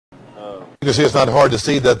You can see it's not hard to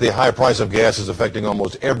see that the high price of gas is affecting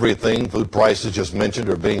almost everything. Food prices just mentioned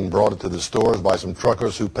are being brought into the stores by some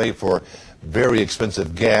truckers who pay for very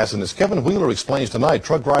expensive gas. And as Kevin Wheeler explains tonight,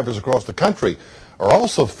 truck drivers across the country are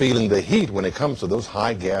also feeling the heat when it comes to those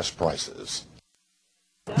high gas prices.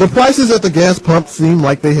 The prices at the gas pump seem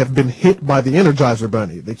like they have been hit by the Energizer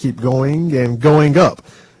Bunny. They keep going and going up.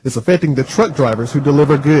 It's affecting the truck drivers who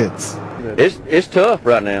deliver goods. It's tough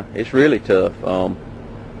right now. It's really tough.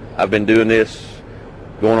 I've been doing this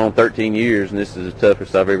going on 13 years, and this is the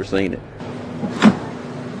toughest I've ever seen it.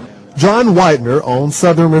 John Widener owns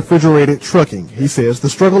Southern Refrigerated Trucking. He says the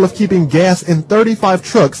struggle of keeping gas in 35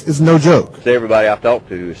 trucks is no joke. Everybody I've talked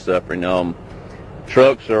to is suffering.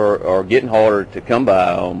 Trucks are getting harder to come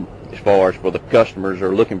by as far as for the customers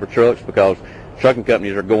are looking for trucks, because trucking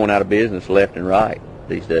companies are going out of business left and right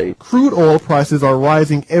these days. Crude oil prices are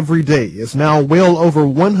rising every day. It's now well over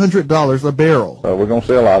 $100 a barrel. We're going to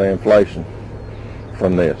see a lot of inflation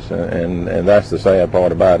from this, and that's the sad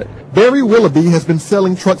part about it. Barry Willoughby has been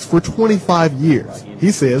selling trucks for 25 years.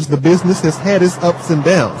 He says the business has had its ups and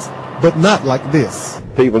downs, but not like this.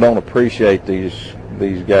 People don't appreciate these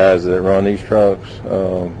guys that run these trucks.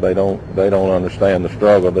 They don't understand the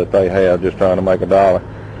struggle that they have just trying to make a dollar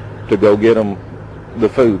to go get them the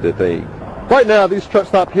food that they eat. Right now, these truck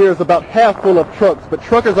stop here is about half full of trucks, but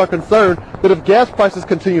truckers are concerned that if gas prices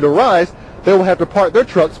continue to rise, they will have to park their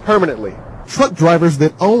trucks permanently. Truck drivers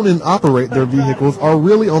that own and operate their vehicles are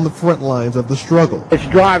really on the front lines of the struggle. It's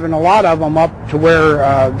driving a lot of them up to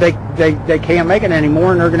where they can't make it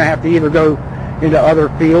anymore, and they're going to have to either go into other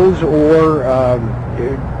fields or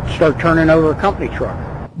start turning over a company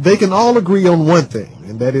truck. They can all agree on one thing,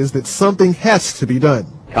 and that is that something has to be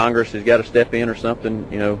done. Congress has got to step in or something.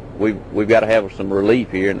 We've got to have some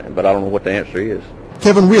relief here, but I don't know what the answer is.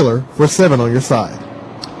 Kevin Wheeler for 7 on your side.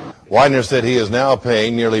 Widener said he is now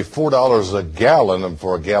paying nearly $4 a gallon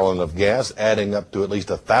for a gallon of gas, adding up to at least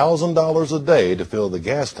 $1,000 a day to fill the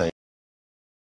gas tank.